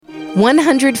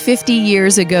150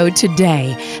 years ago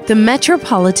today, the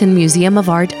Metropolitan Museum of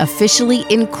Art officially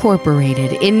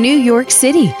incorporated in New York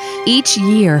City. Each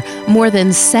year, more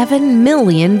than 7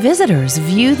 million visitors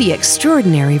view the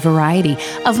extraordinary variety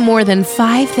of more than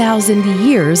 5,000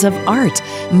 years of art,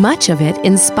 much of it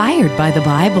inspired by the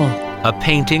Bible. A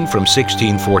painting from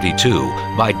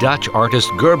 1642 by Dutch artist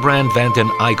Gerbrand van den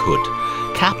Eickhout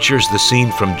captures the scene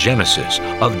from Genesis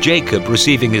of Jacob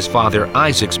receiving his father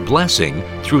Isaac's blessing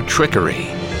through trickery.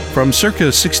 From circa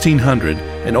 1600,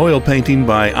 an oil painting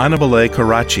by Annibale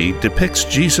Carracci depicts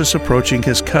Jesus approaching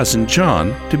his cousin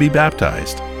John to be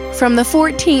baptized. From the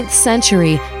 14th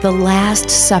century, The Last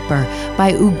Supper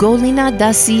by Ugolina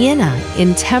da Siena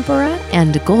in tempera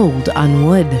and gold on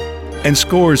wood. And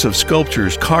scores of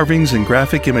sculptures, carvings, and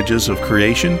graphic images of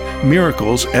creation,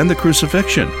 miracles, and the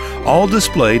crucifixion, all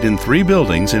displayed in 3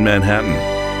 buildings in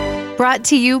Manhattan. Brought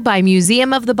to you by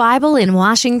Museum of the Bible in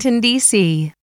Washington, D.C.